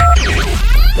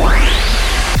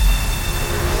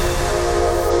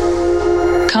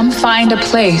Come find a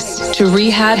place to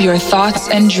rehab your thoughts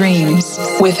and dreams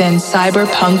within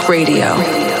Cyberpunk Radio.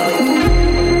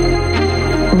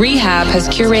 Rehab has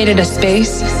curated a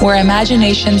space where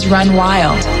imaginations run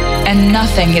wild and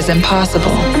nothing is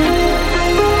impossible.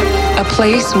 A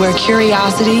place where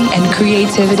curiosity and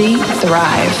creativity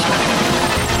thrive.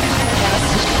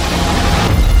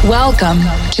 Welcome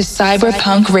to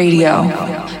Cyberpunk Radio,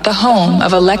 the home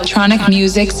of electronic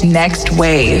music's next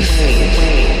wave.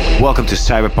 Welcome to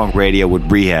Cyberpunk Radio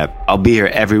with Rehab. I'll be here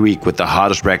every week with the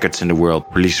hottest records in the world,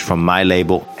 released from my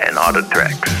label and other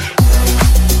tracks.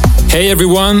 Hey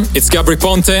everyone, it's Gabry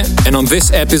Ponte, and on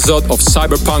this episode of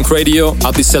Cyberpunk Radio,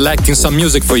 I'll be selecting some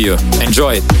music for you.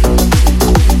 Enjoy it.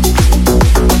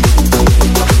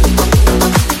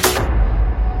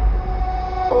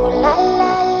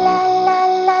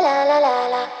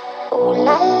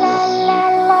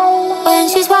 When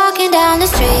she's walking down the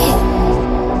street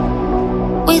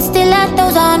with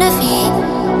stilettos on her feet,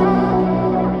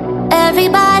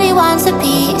 everybody wants a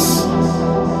piece,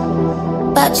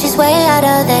 but she's way out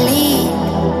of their league.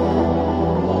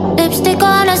 Lipstick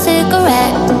on a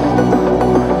cigarette,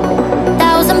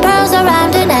 1,000 pearls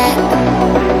around her neck,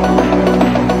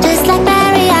 just like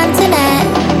Mary Antoinette.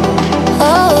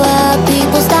 Oh,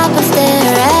 people stop and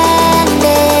stare and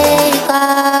they go,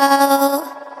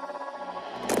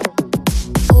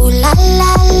 ooh la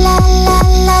la la la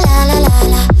la la la la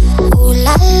la, ooh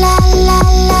la la la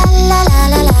la la la la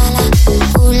la la,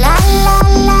 ooh la la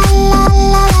la la la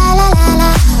la la la,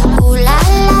 ooh la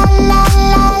la la la la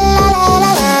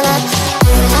la la la, ooh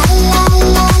la la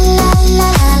la la la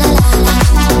la la la, ooh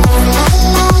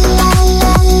la la la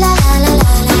la la la la la, ooh la la la la la la la,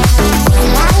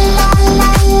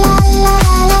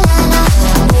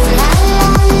 ooh la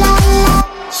la la.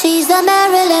 She's a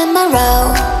Marilyn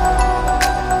Monroe,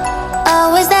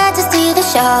 always there to see the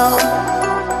show.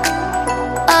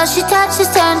 All she touches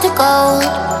turn to gold.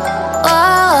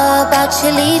 Oh, but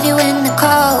she'll leave you in the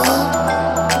cold.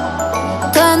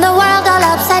 Turn the world all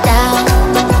upside down.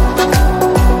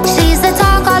 She's the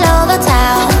talk all over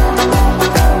town.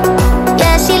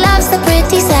 Yeah, she loves the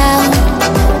pretty sound.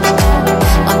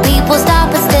 When people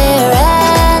stop and stare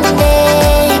and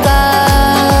they go,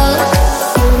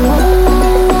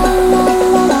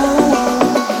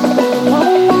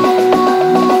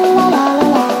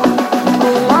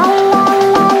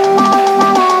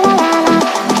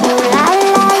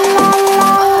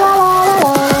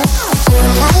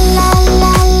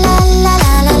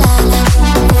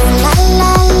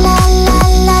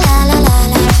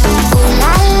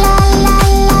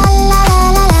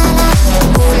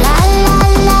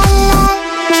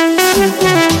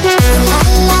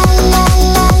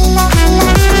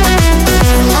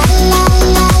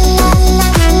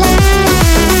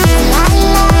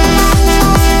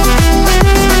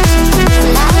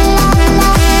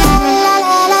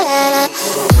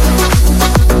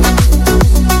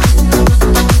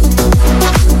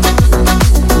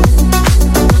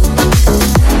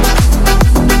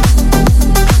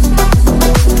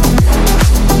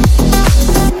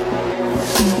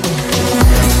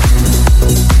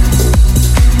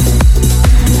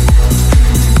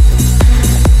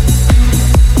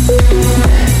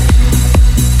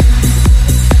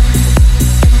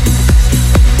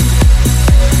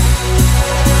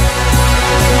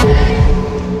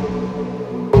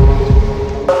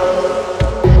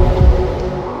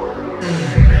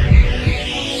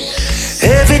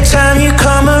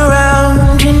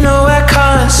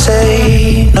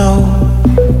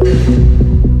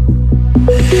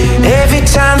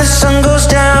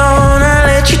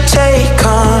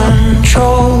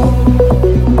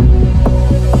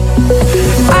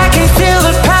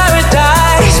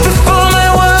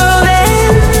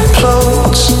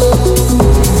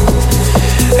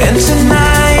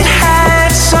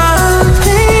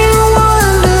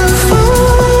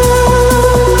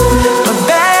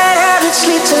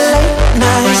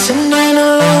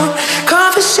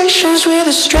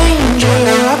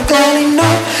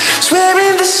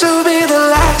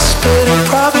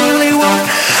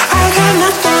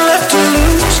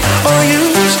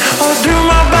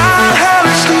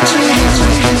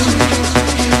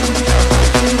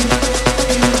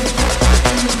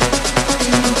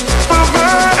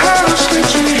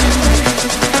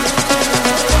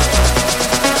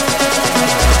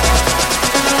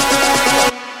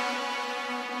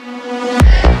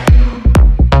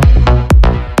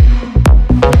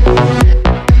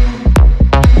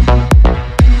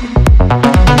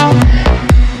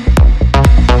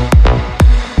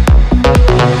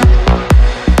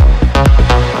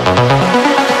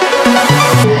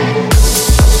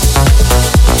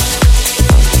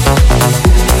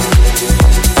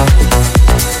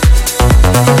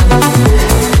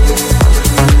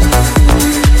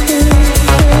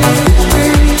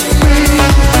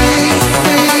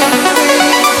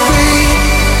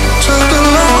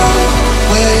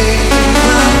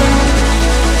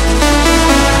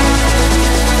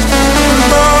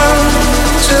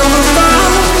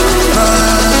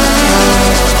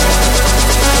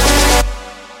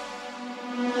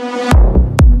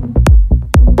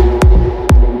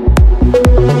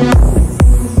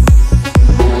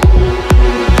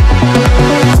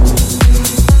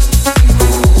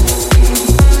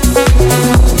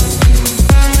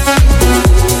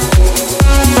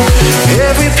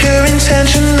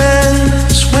 conversation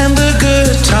ends when the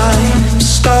good times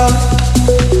stop.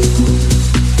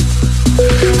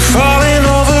 Falling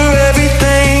over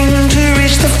everything to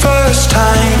reach the first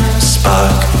time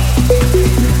spark.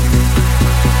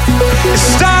 It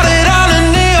started on a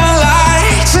neon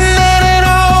light and then it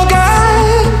all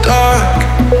got dark.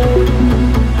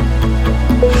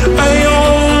 I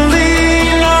only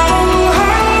know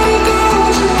how to go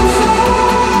too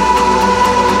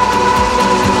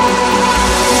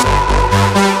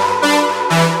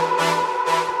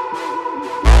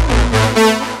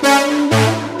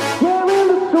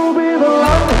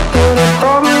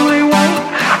probably won't.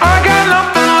 I got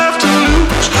nothing left to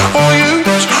lose or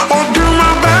use or do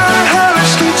my bad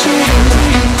habits lead to you.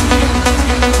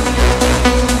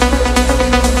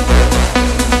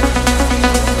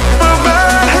 My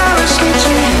bad habits lead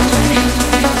to you.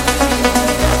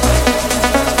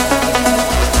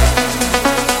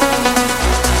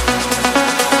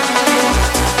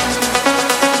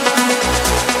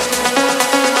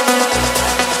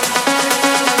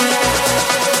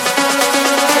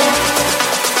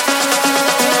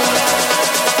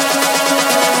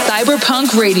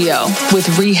 Cyberpunk Radio with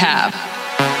Rehab.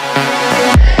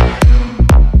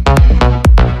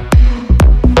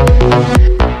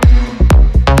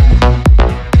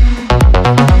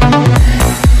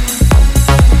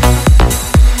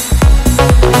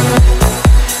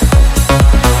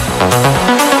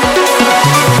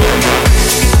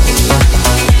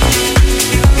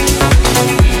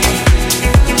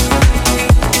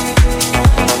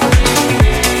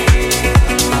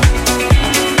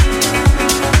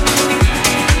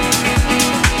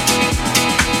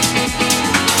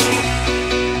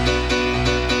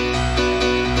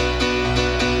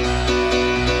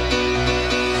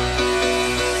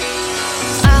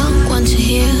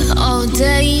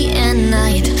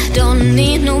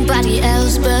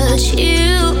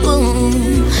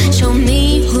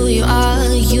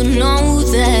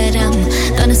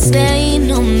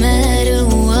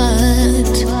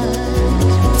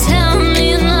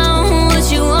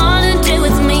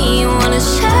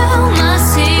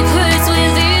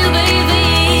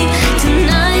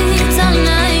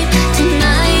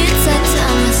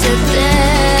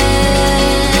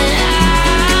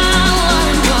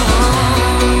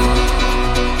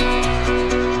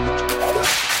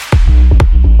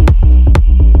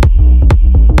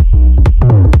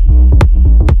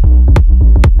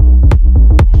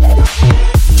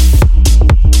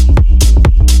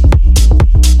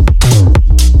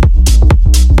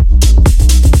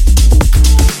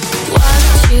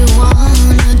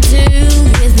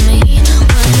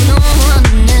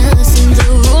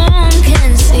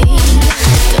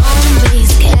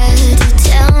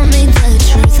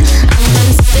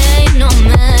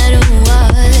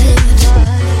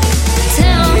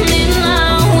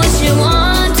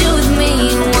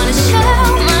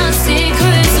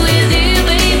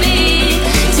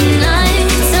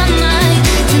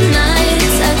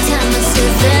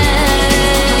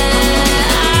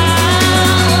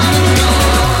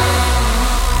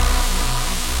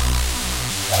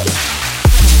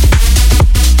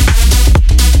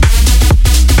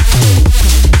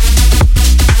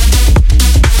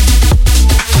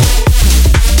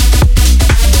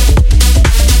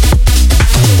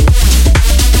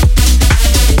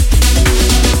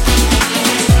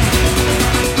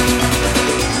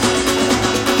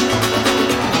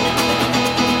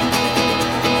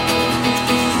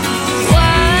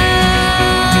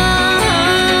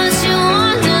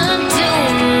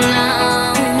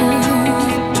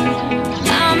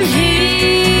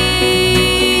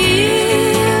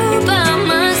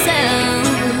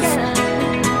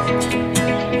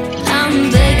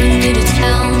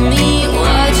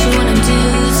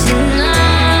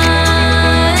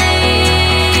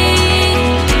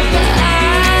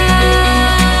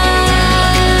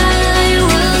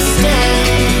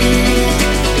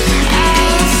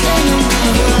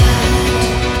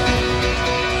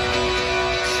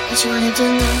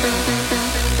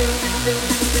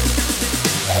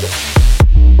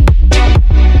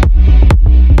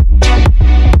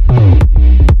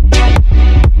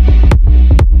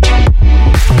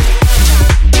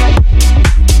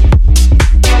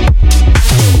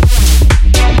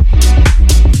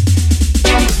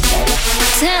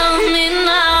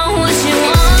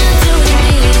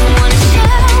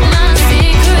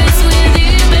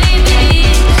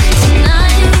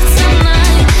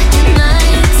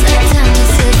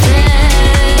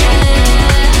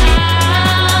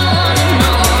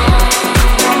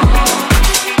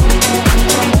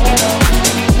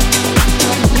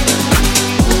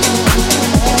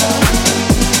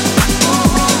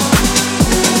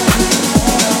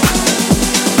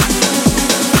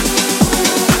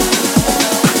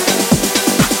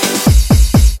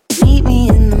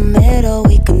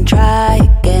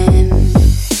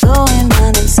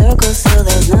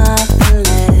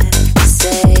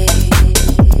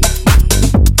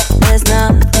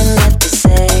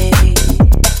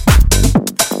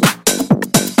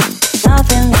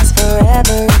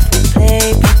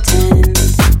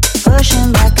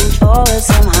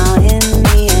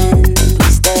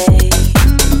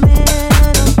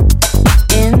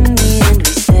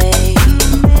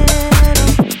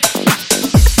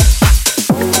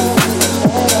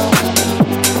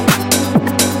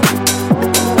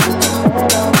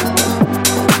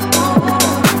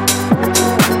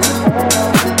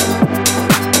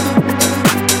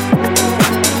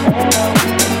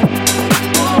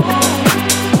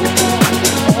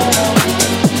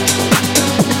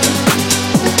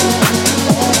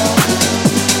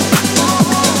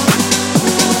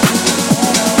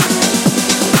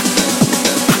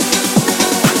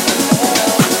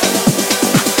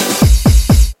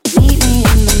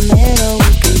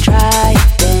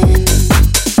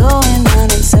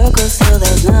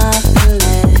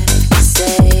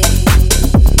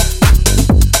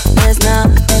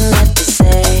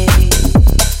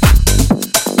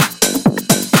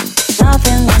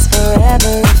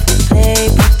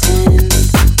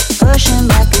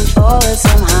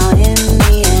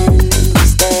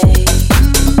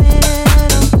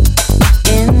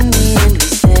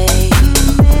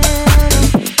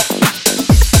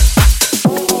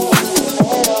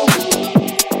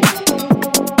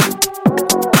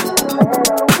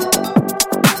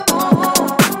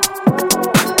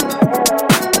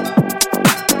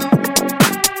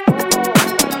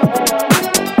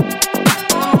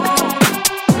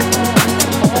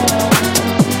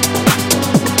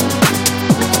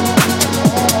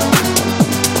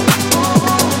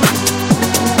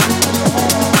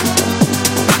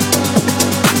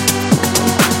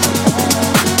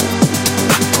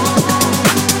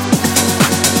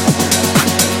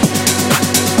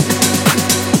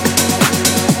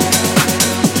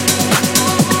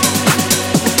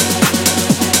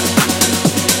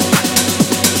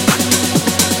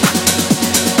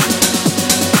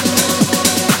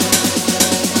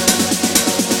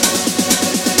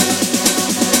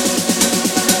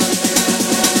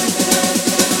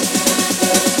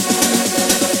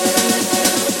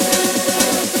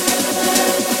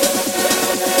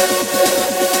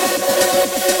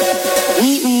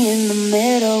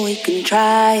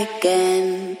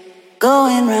 again.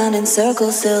 Going round in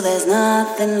circles till there's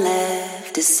nothing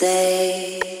left to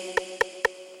say.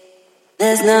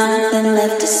 There's nothing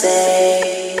left to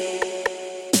say.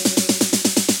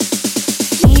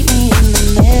 Meet me in the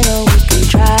middle, we can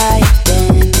try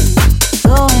again.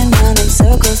 Going round in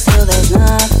circles till there's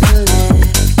nothing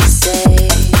left to say.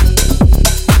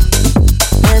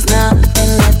 There's nothing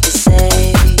left to say.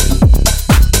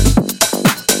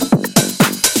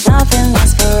 Nothing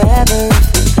lasts forever if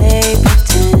we play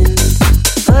pretend.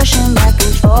 Pushing back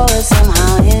and forward,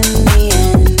 somehow in the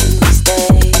end we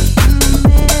stay. In the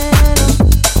middle,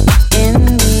 in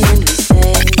the end we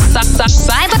stay.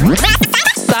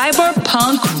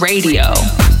 Cyberpunk Radio.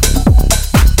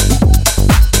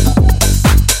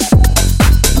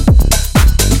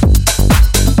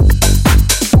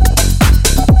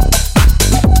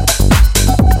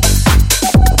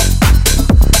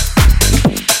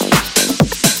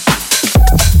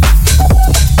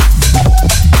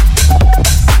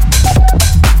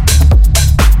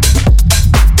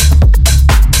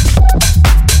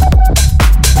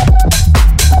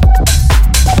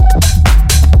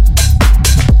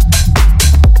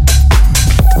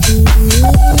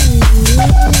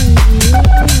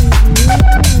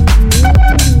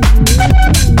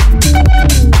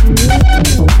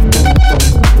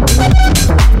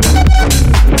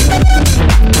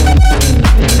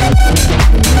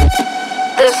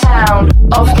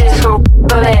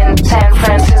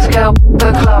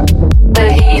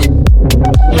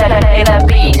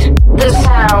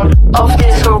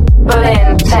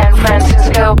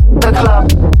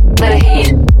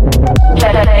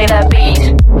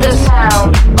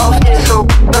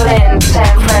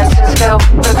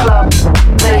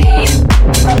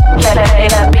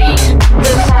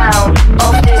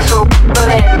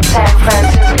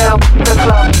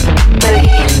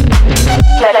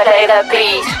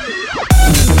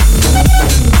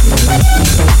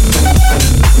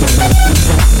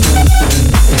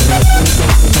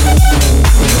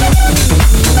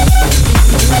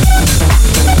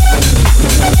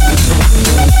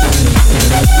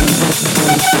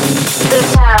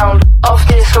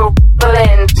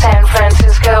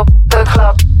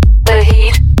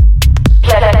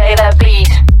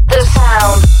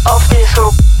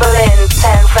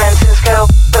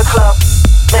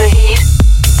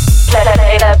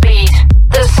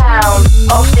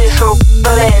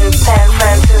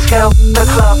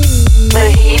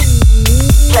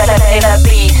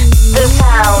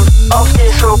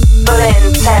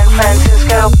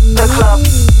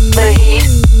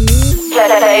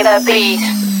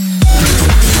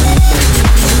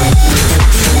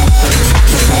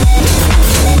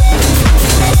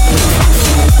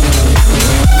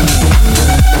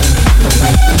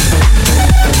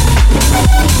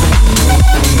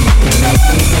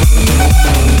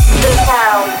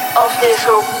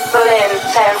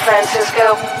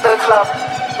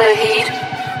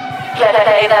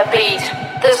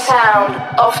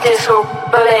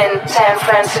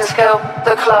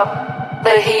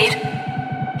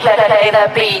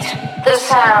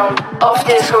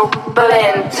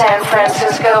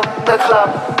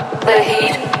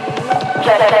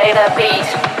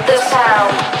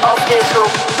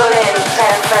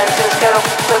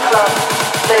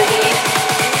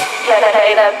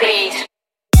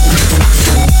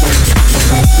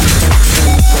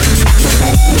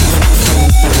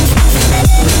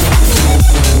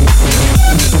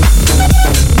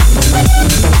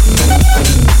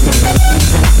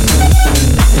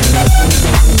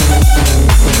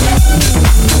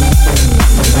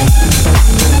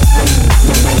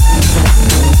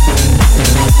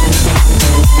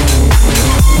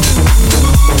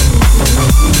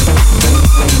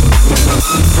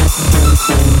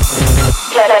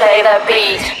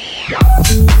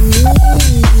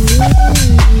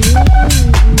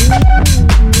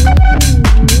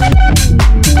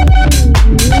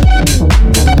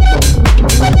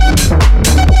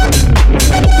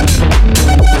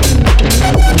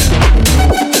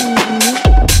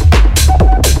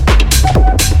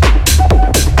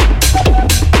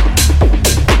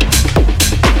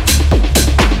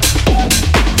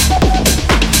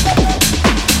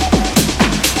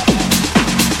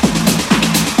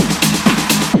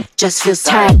 Just feels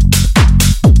tight.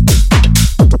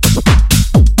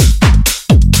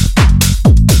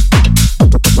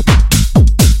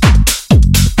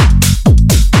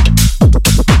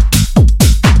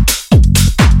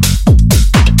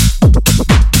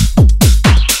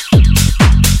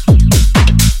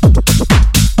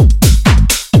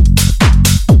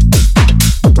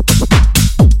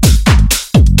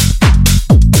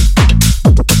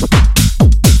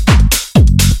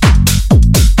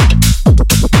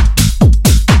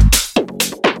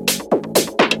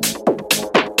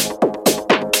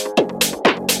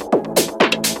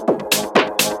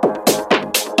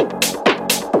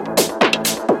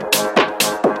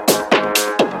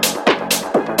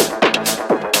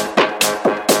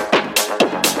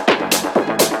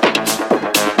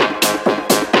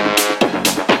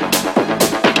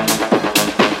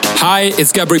 Hi,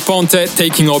 it's Gabry Ponte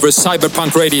taking over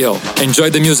Cyberpunk Radio.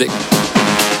 Enjoy the music.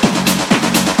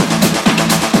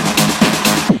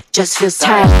 Just feels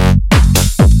tight.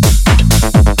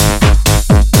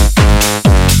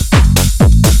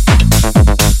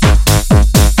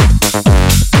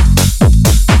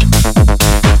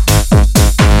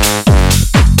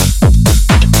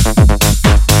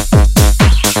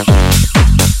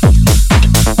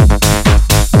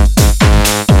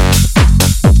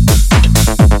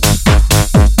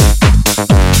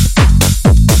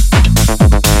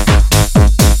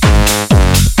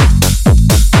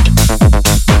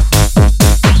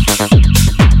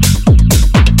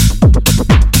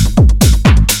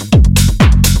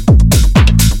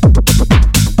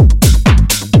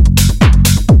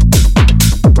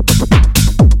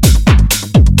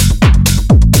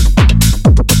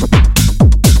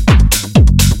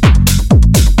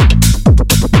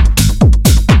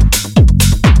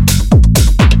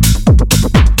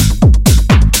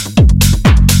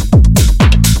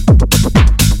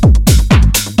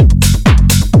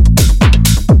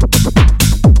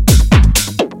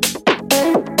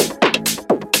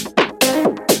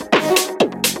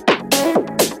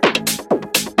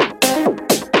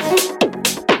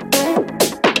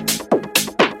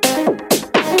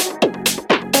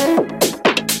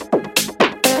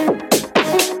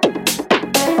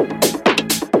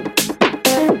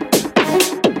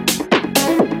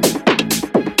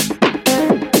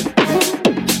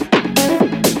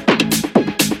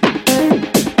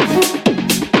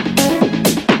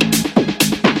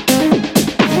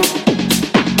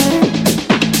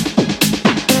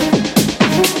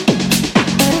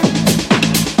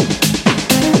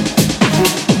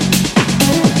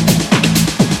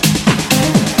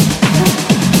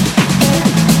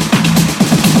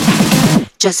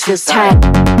 Just feels tight.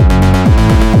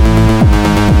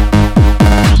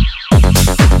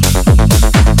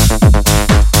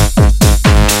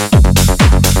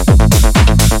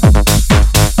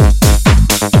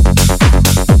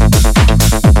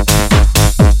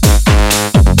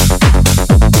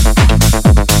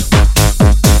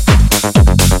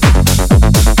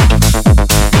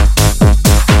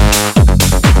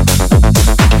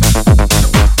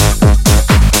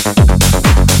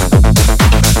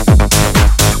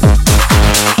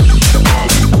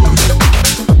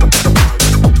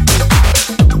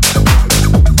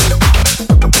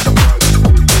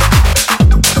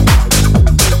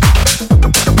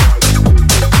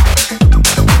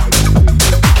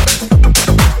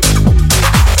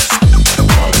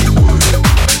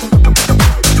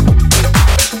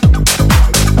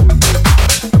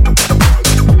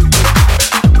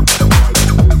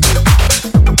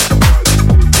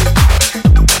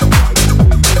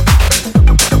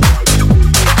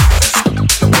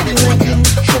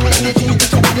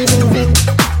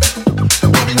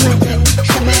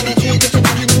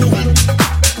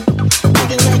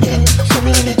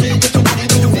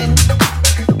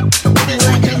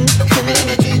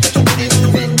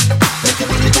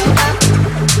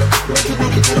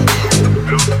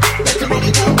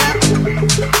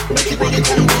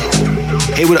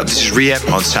 Hey, what up? This is Rehab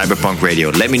on Cyberpunk Radio.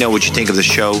 Let me know what you think of the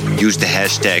show. Use the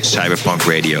hashtag Cyberpunk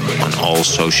Radio on all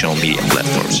social media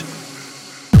platforms.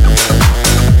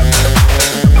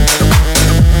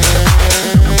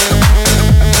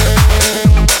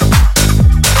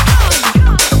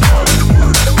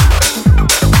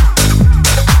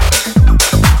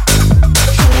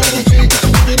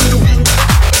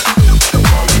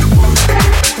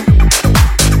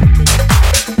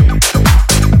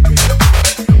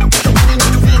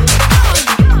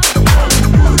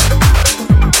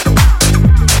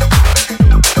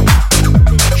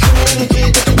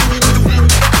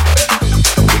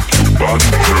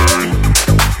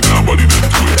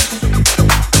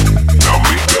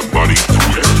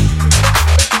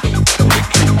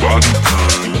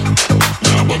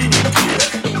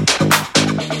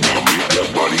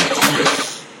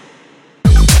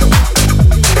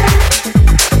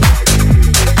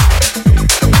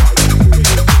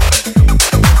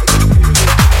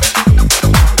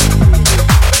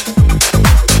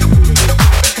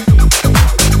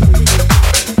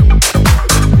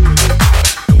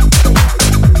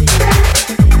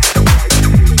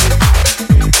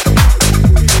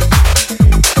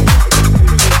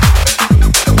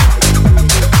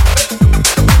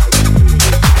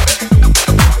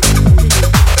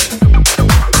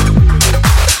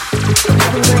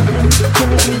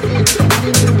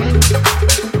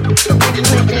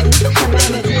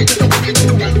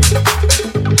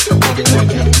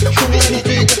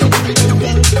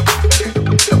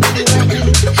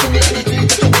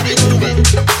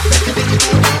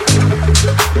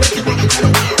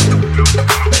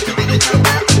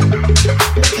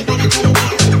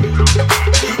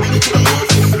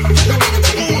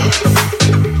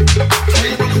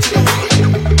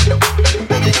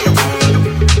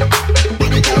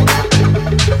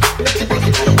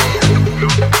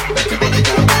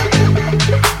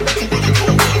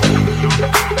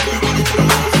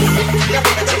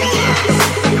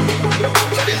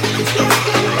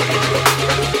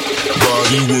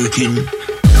 working.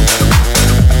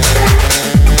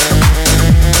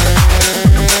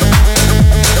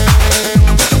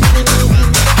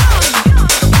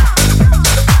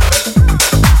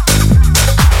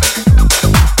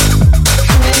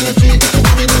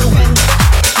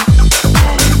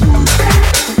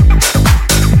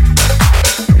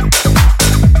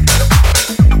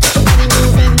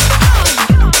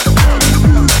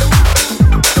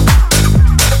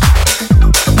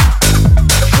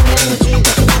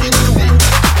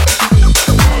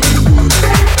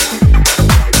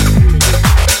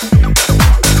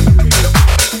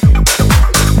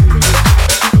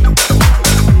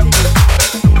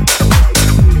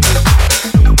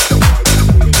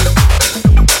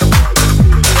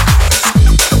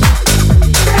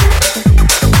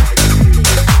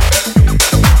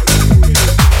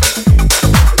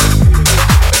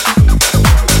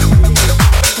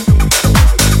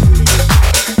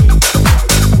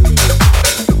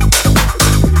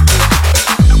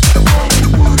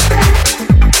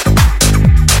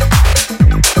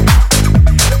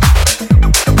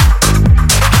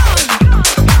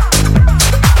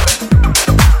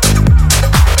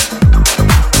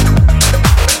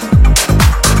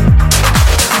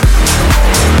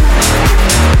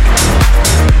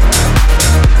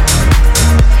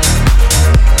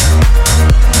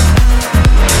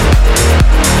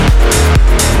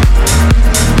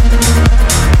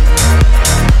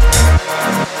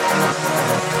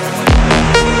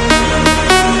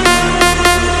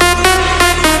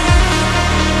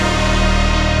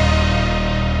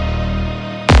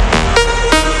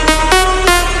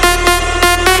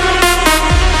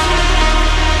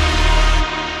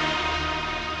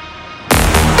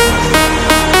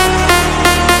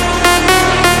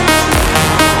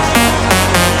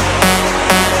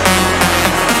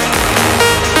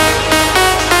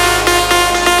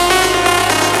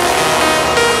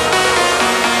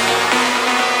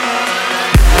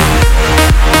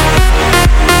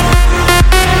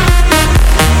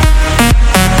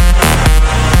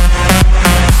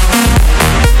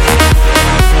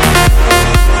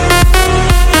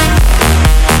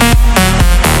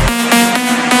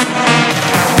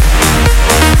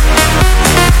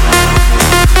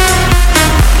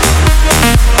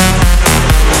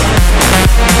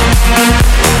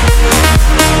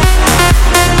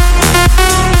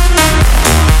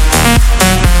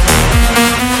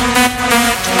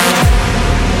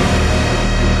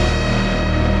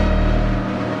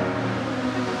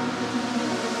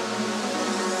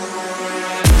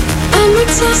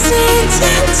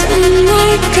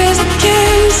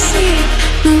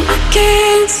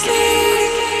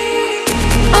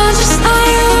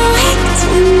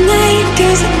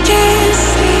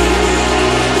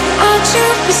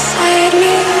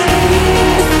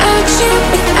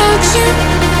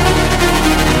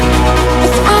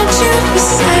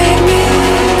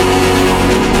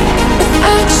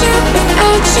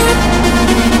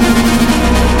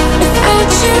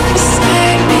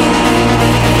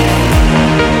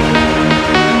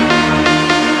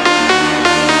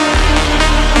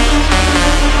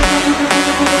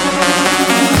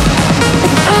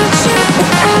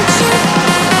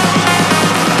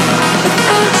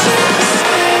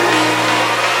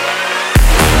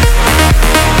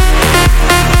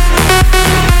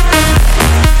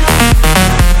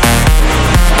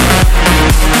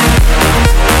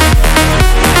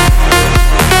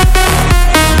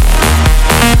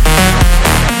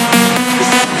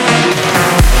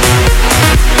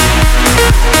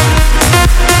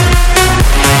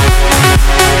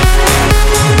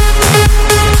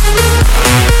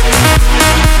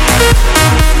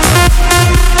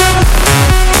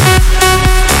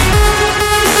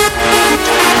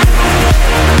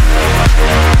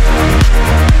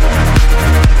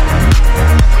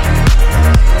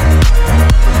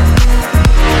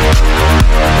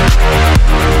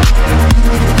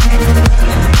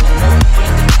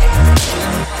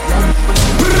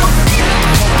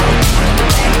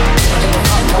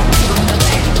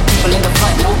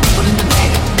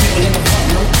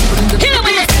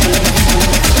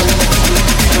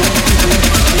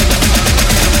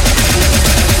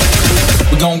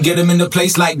 Get him in a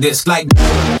place like this, like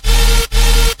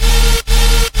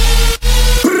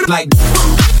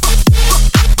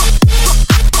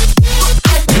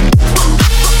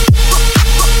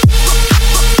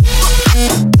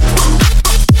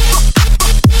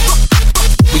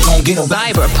we gon' get him.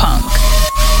 Cyberpunk.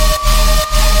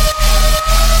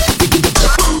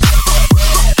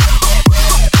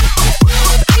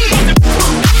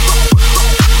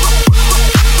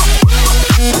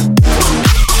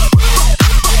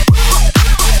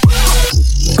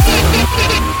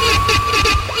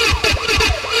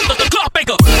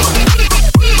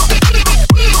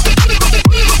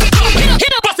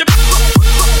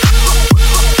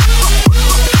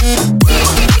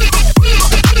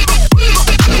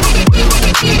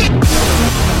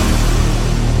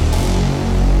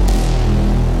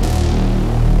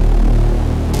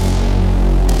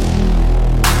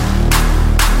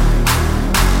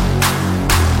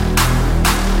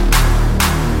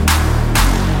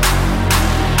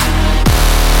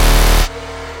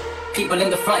 People in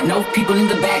the front, no people in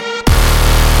the back.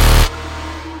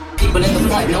 People in the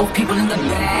front, no people in the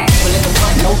back. People in the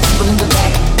front, no people in the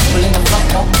back. People in the front,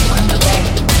 no people in the back.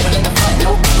 People in the front,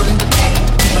 no people in the back.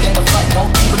 People in the front, no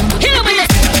people in the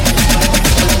back.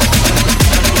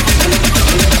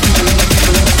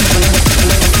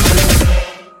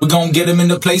 We're gon' get him in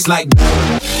the place like.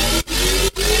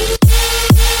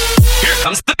 Here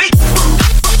comes the beat.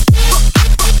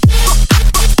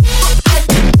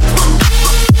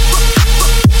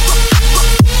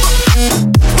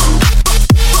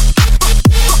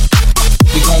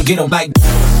 We gon' get him like.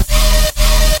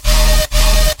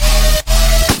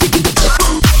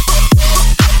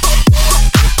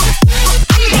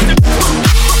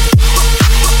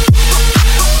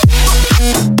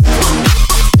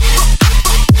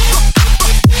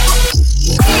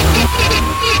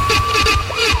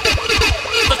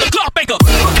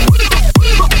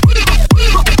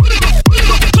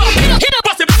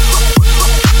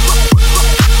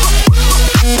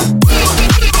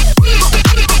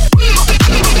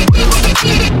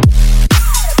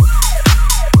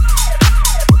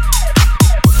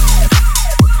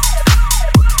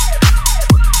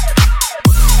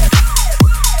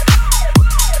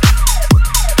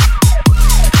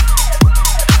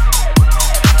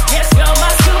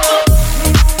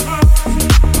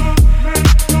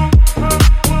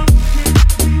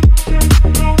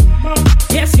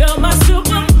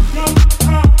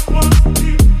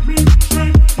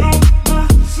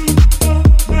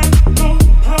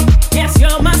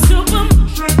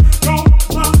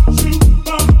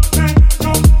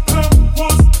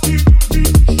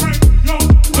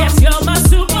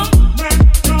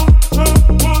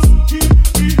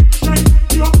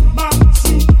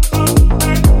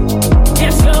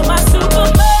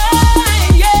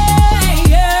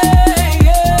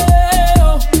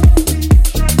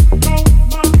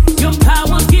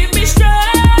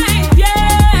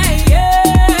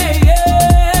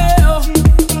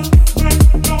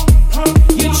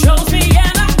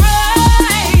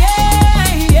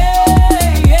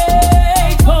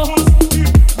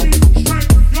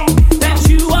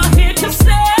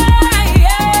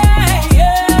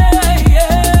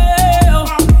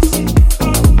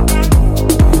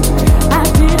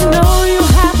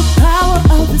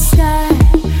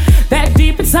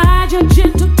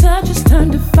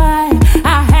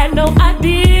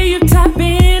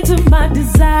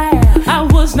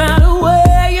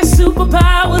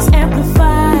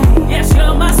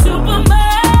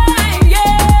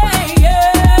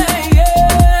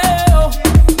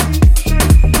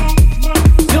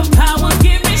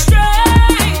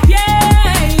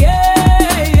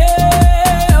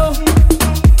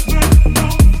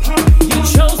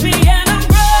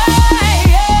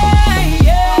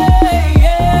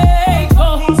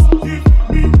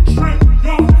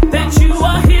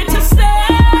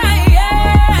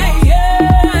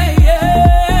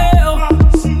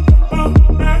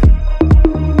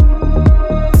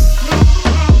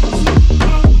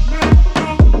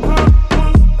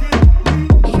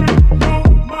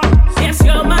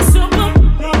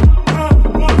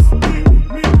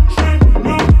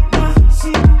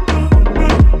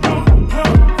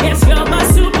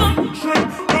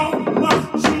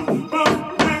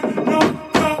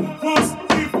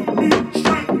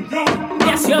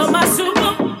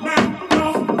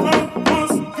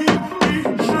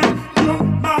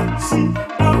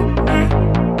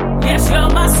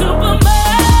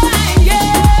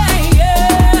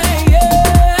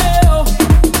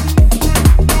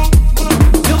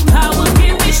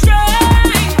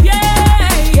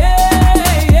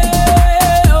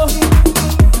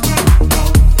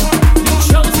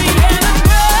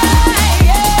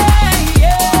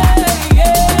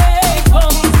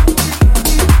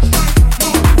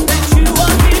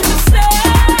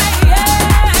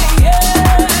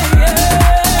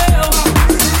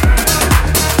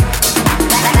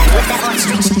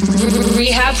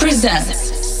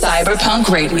 presents Cyberpunk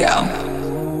Radio.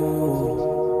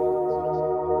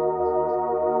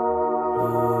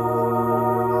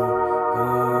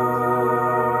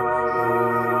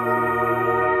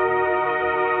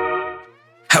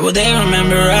 How will they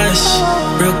remember us?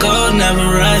 Real gold never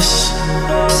rusts.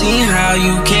 Seeing how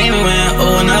you came and went,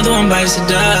 oh, another one bites the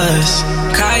dust.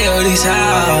 Coyotes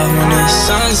howl when the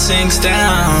sun sinks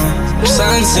down.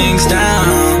 Sun sinks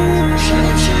down.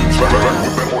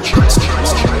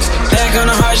 Back on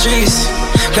the hard streets,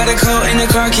 got a coat and the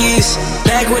car keys.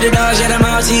 Back with the dogs, yeah, the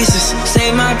Maltesers.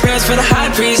 Save my prayers for the high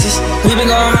priests. We've been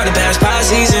going hard the past 5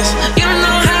 seasons. You don't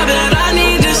know how bad I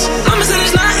need this. Mama said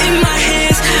it's not in my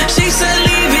hands. She said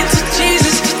leave it to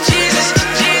Jesus, to Jesus, to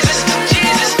Jesus, to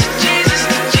Jesus, to Jesus,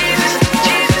 to Jesus,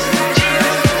 to Jesus.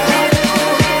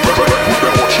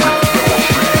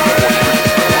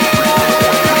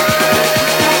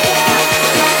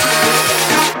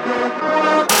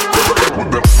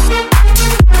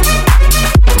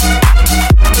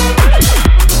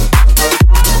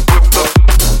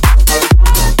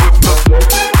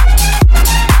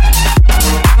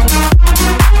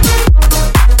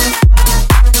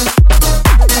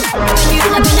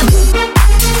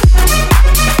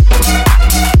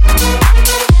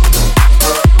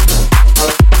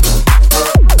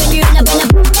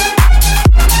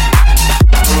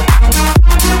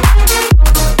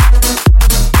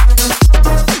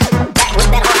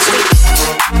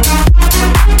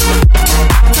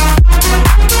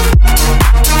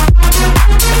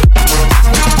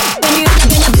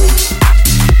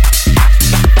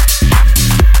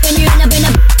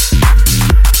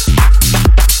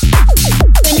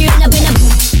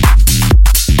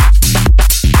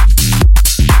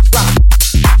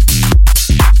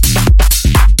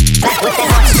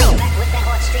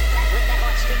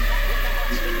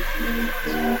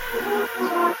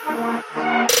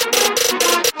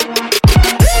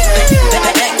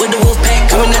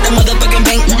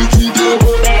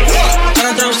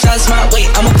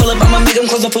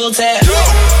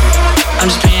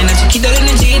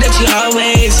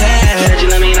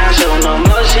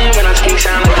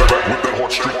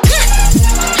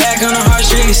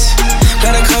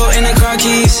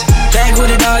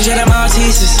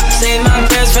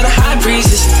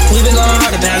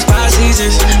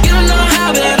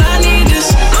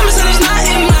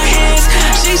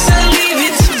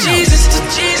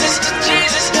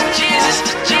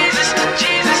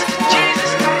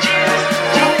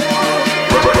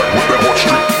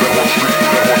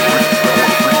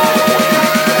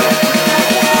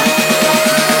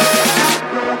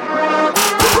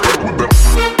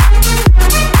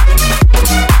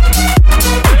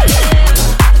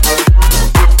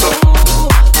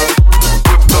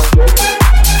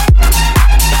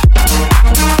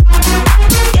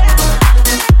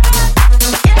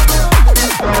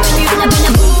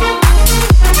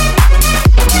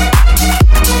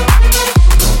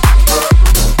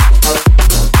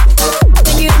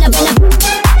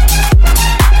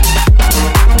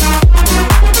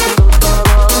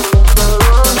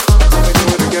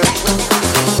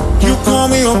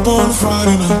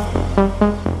 Friday night.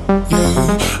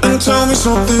 Yeah, and tell me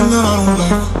something that I don't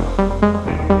like.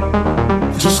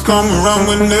 Just come around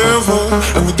whenever,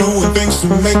 and we're doing things to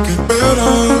make it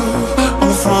better on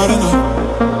a Friday night.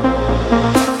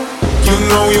 You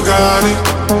know you got it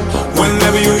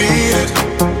whenever you need it.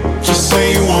 Just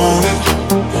say you want it,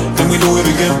 and we do it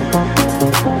again.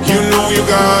 You know you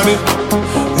got it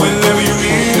whenever you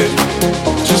need it.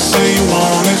 Just say you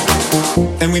want it,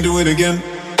 and we do it again.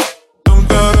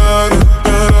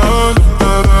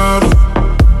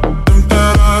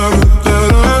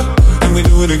 And we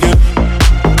do it again.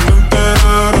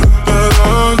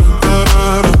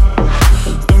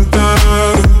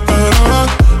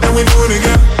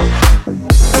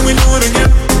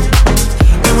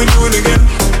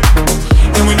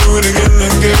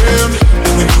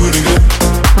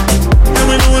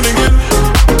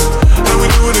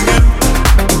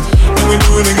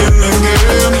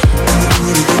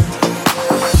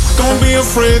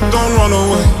 Don't run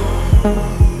away.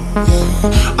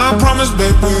 Yeah. I promise,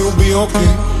 babe, we'll be okay.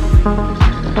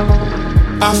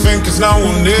 I think it's now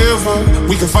or never.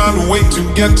 We can find a way to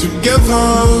get together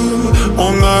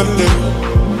all night and day.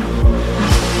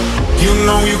 You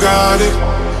know you got it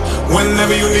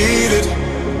whenever you need it.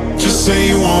 Just say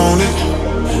you want it,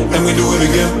 and we do it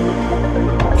again.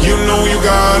 You know you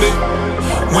got it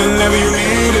whenever you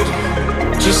need it.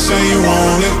 Just say you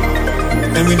want it,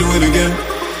 and we do it again.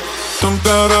 Dum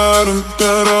da da dum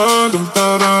da da dum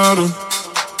da da dum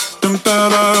dum da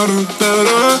da dum da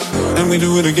da, and we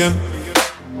do it again.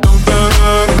 Dum da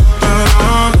da dum da da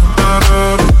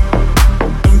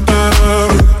dum da da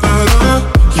dum da da.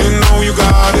 You know you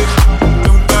got it.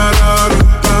 Dum da da dum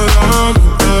da da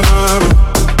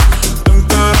dum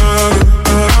da da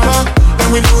dum, and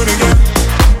we do it again.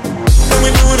 And we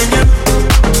do it again.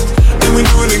 And we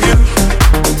do it again.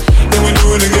 And we do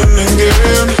it again and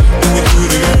again. And we do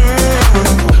it again.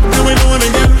 And we do it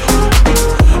again.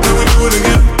 And we do it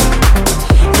again.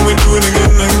 And we do it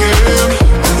again and again.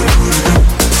 And we do it again.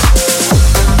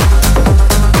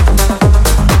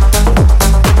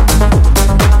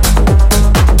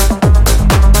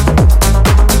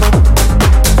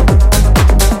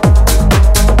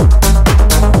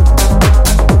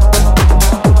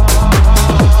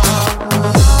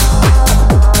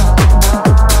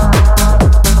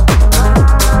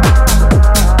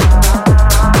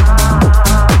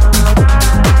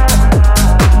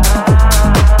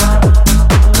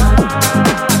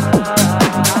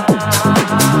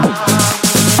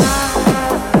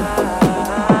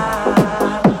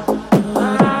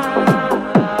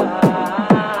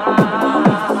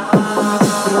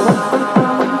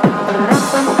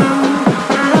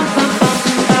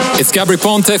 It's Gabry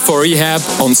Ponte for Rehab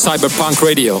on Cyberpunk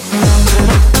Radio.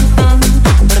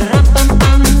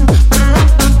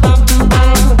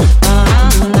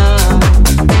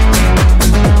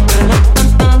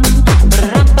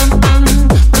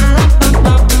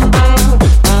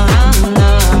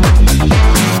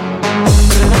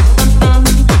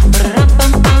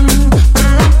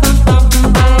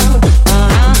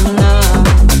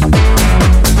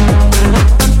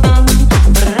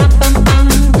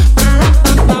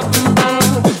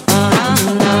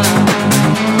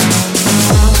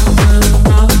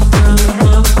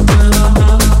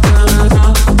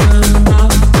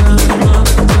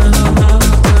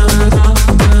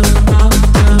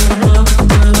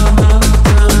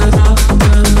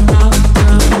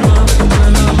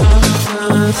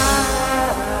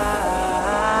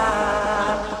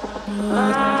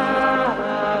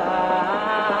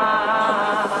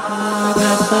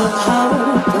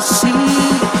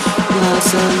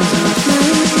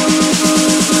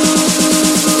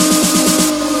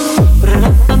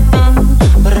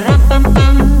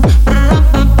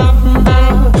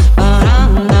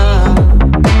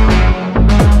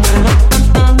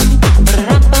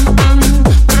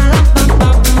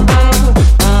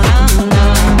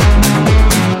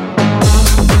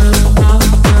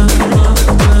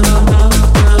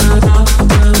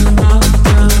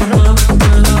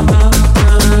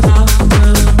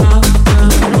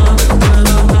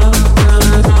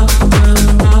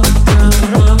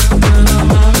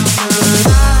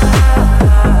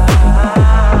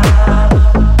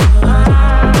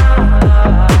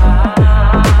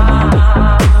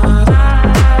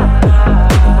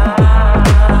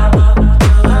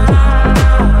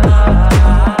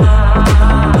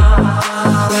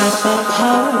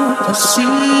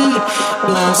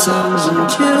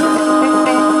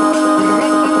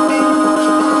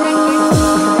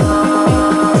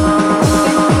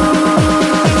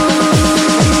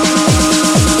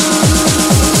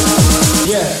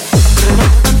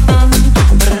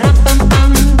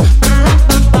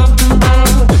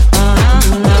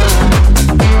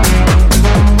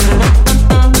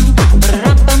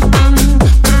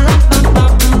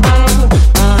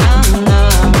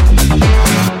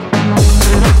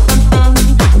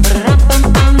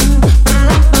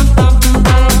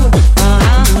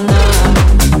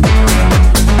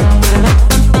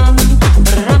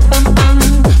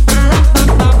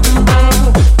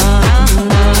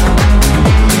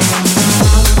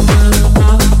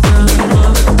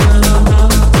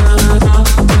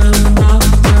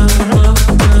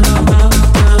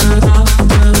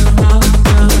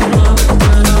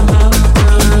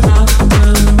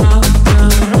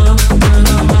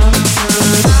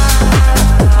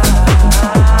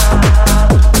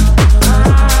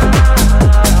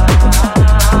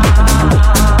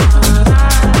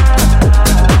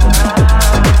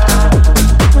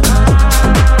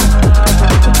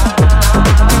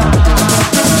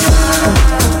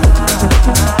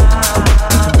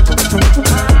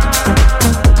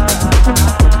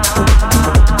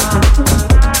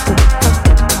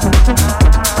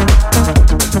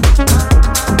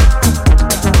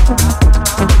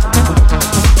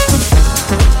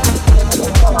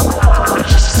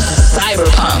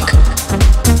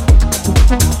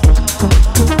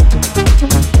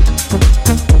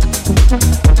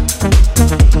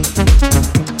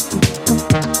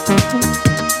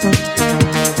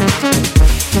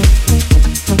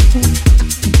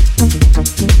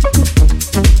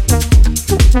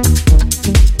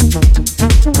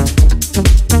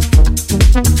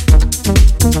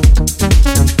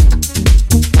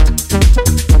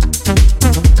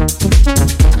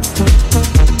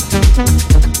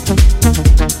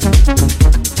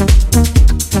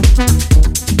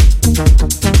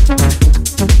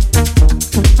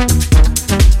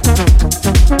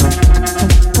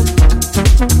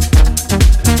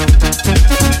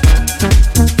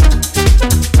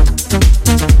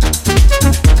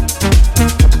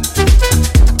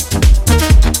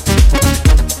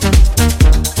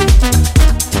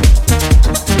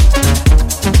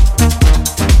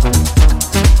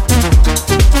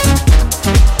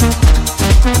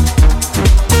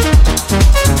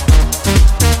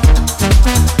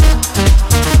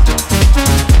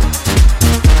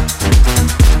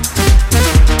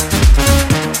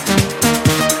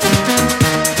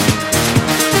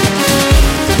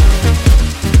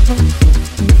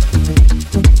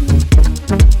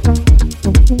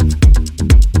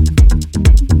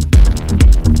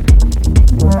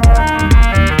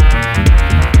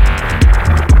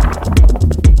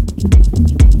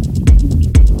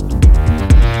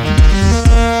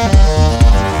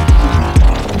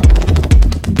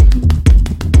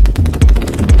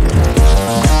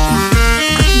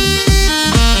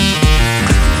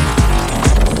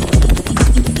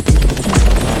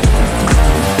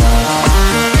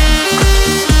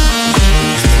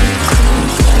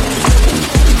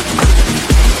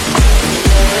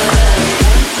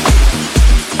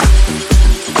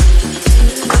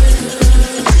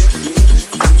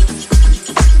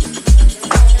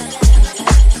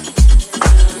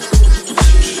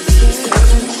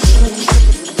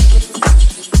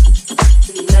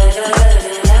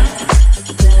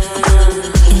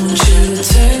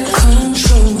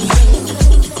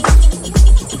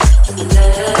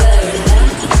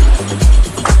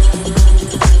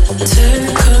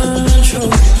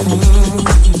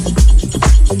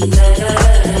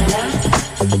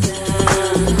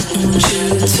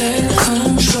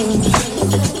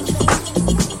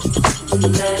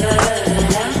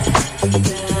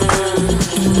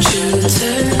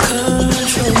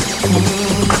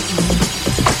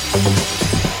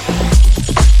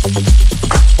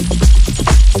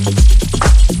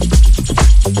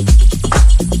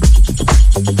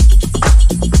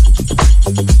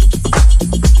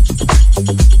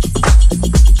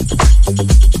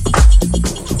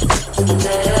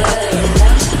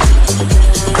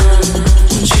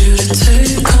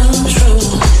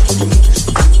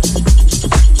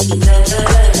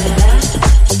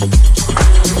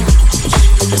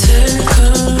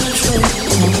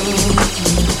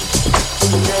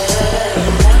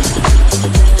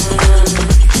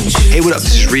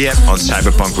 On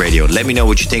Cyberpunk Radio. Let me know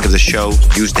what you think of the show.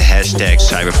 Use the hashtag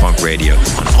Cyberpunk Radio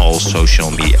on all social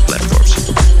media platforms.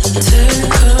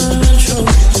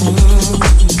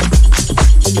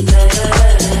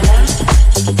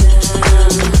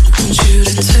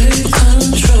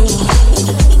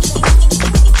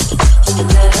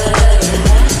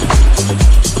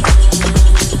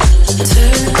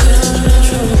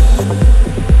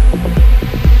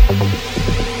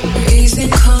 Easy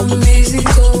come, easy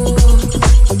go.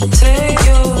 Take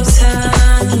your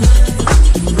time.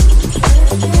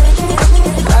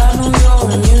 I know you're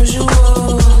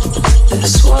unusual.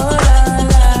 That's what I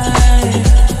like.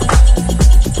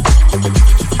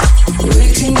 We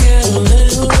can get a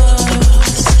little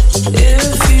lost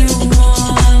if you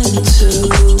want to.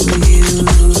 You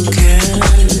can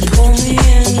pull me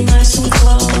in nice and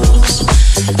close.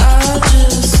 I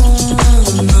just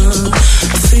wanna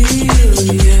feel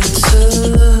your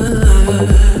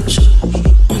touch.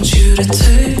 Want you to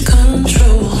take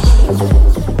control.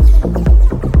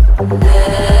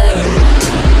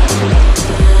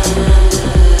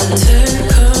 Take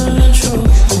control.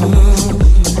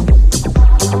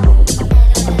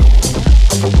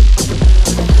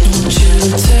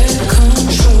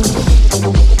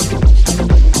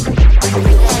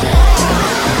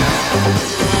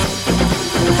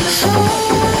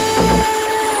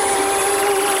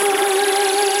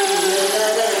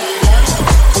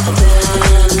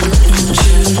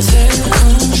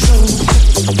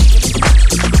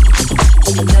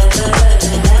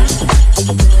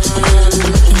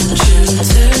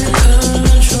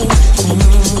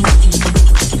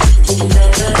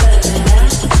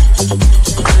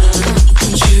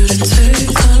 Want you to take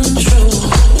control.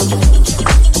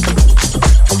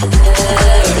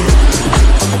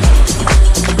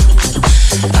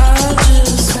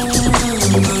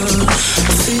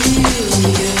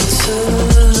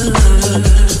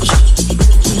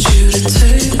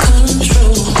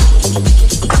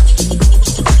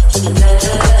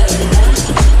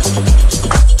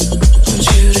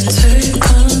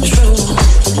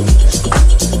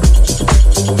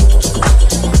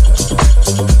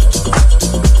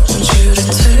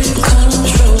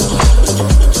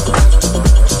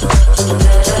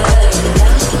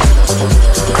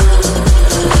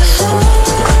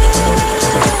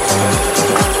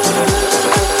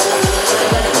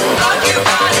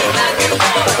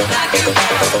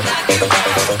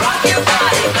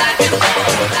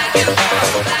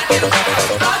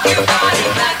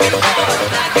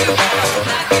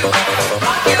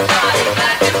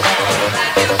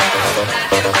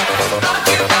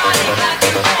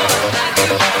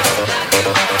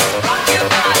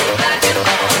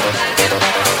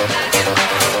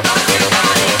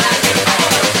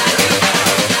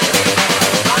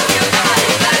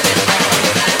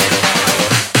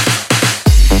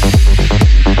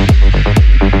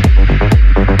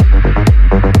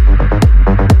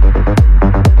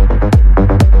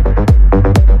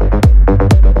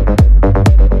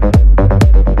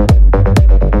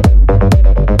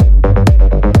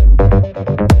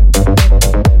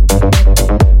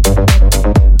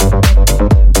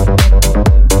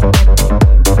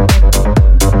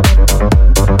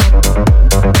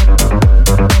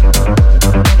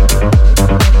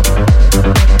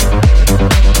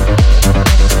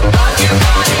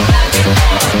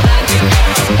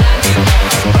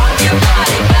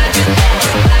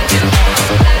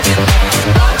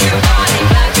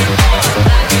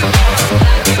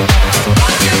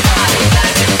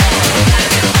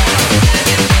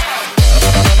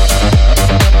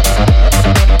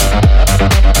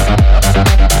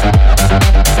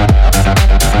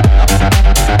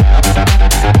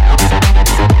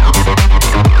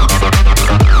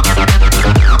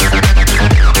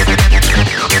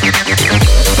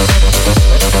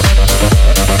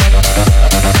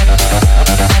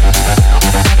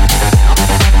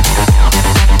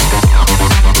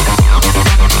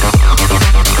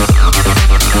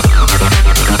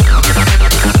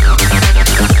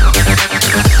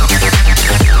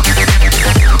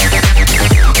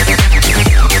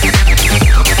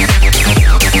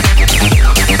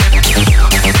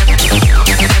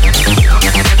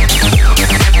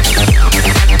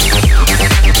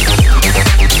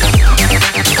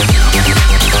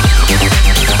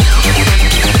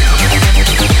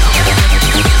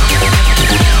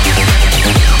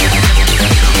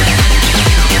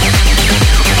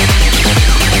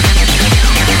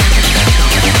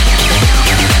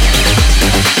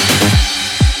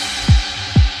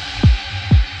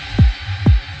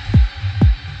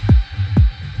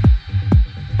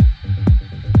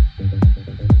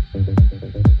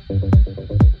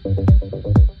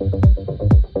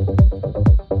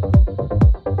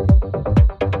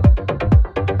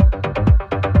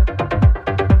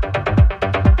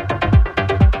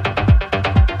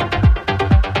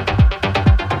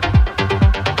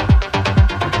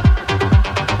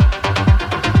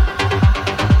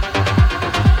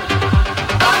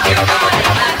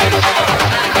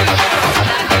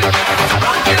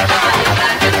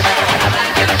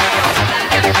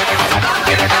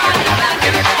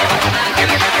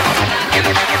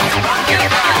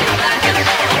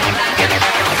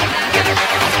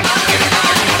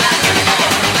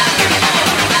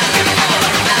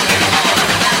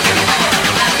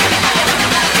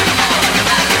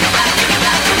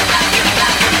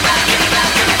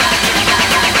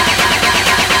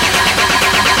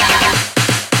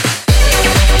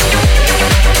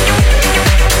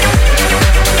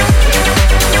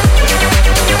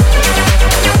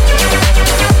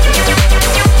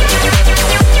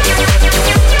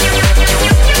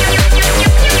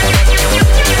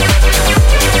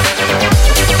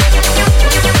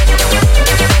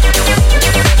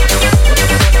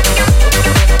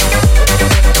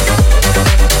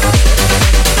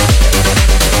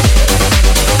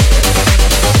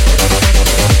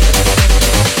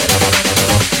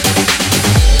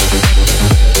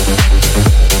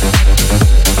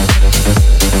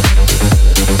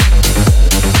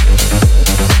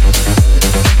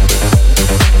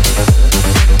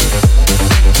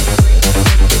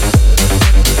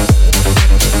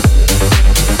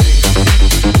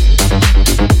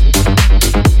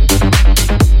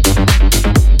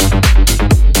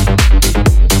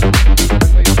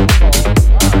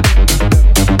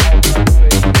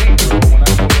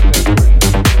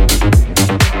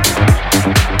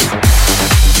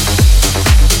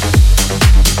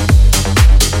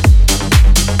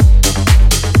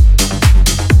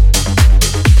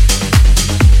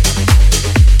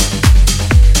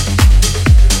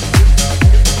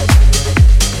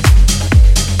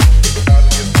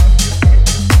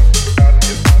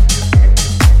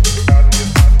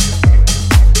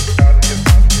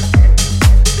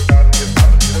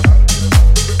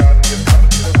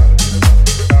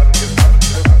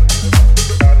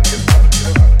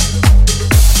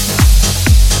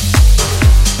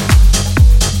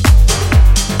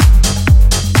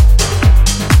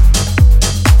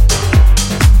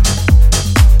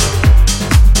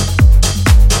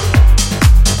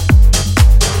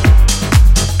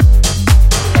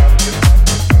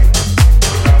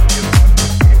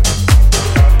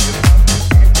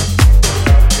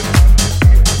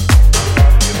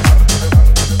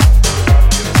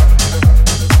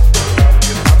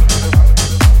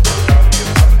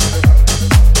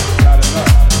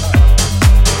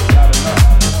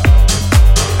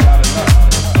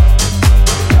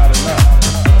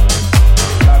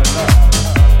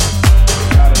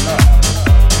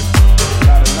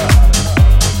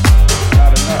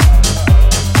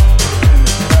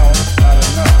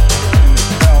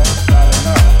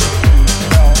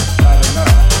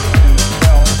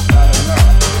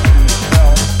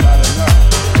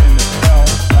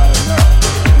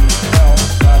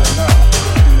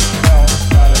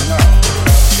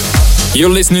 You're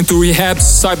listening to Rehab's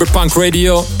Cyberpunk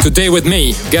Radio, today with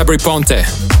me, Gabry Ponte.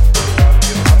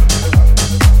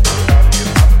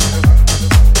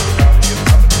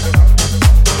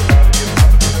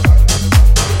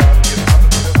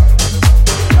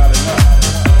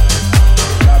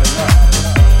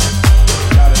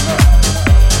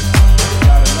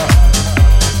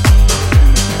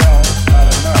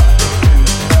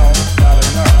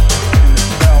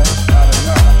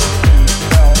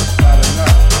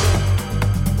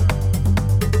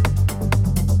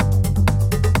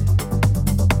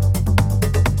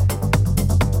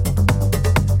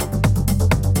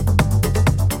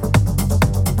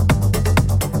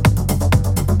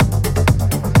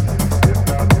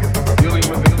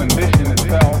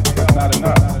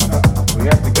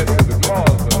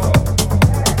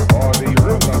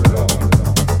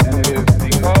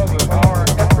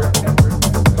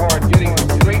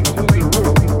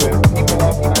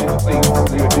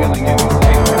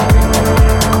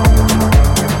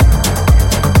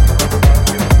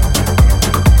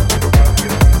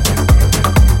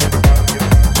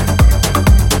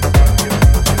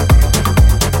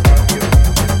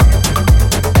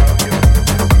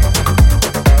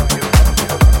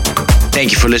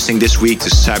 Thank you for listening this week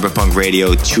to Cyberpunk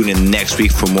Radio. Tune in next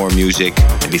week for more music.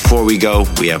 And before we go,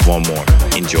 we have one more.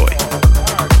 Enjoy.